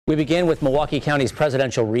We begin with Milwaukee County's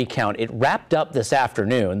presidential recount. It wrapped up this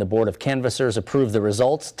afternoon. The Board of Canvassers approved the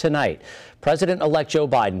results tonight. President-elect Joe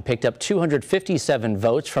Biden picked up 257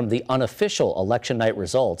 votes from the unofficial election night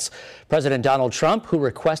results. President Donald Trump, who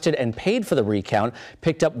requested and paid for the recount,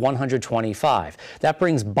 picked up 125. That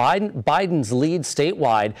brings Biden's lead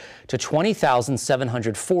statewide to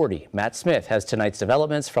 20,740. Matt Smith has tonight's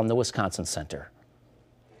developments from the Wisconsin Center.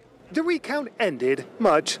 The recount ended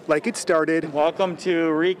much like it started. Welcome to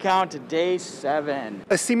Recount Day 7.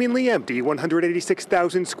 A seemingly empty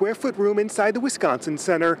 186,000 square foot room inside the Wisconsin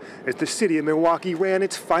Center as the city of Milwaukee ran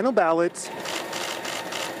its final ballots.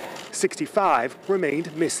 65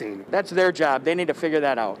 remained missing. That's their job. They need to figure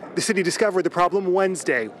that out. The city discovered the problem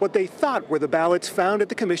Wednesday. What they thought were the ballots found at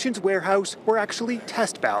the commission's warehouse were actually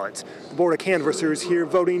test ballots. The Board of Canvassers here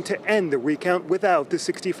voting to end the recount without the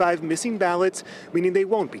 65 missing ballots, meaning they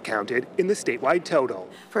won't be counted in the statewide total.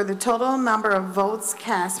 For the total number of votes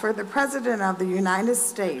cast for the President of the United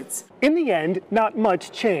States. In the end, not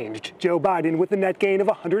much changed. Joe Biden with a net gain of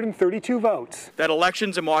 132 votes. That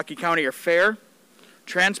elections in Milwaukee County are fair,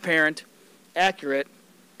 transparent, accurate,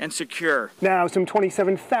 and secure. Now, some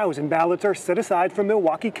 27,000 ballots are set aside from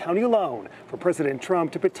Milwaukee County alone for President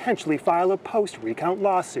Trump to potentially file a post-recount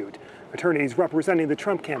lawsuit. Attorneys representing the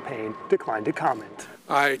Trump campaign declined to comment.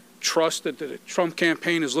 I trust that the Trump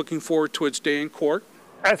campaign is looking forward to its day in court.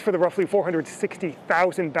 As for the roughly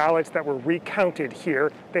 460,000 ballots that were recounted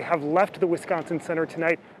here, they have left the Wisconsin Center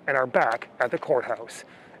tonight and are back at the courthouse.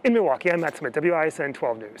 In Milwaukee, I'm Matt Smith, WISN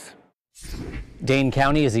 12 News. Dane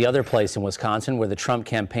County is the other place in Wisconsin where the Trump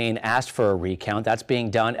campaign asked for a recount. That's being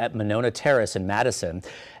done at Monona Terrace in Madison.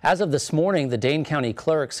 As of this morning, the Dane County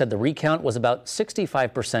clerk said the recount was about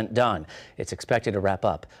 65% done. It's expected to wrap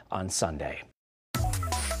up on Sunday.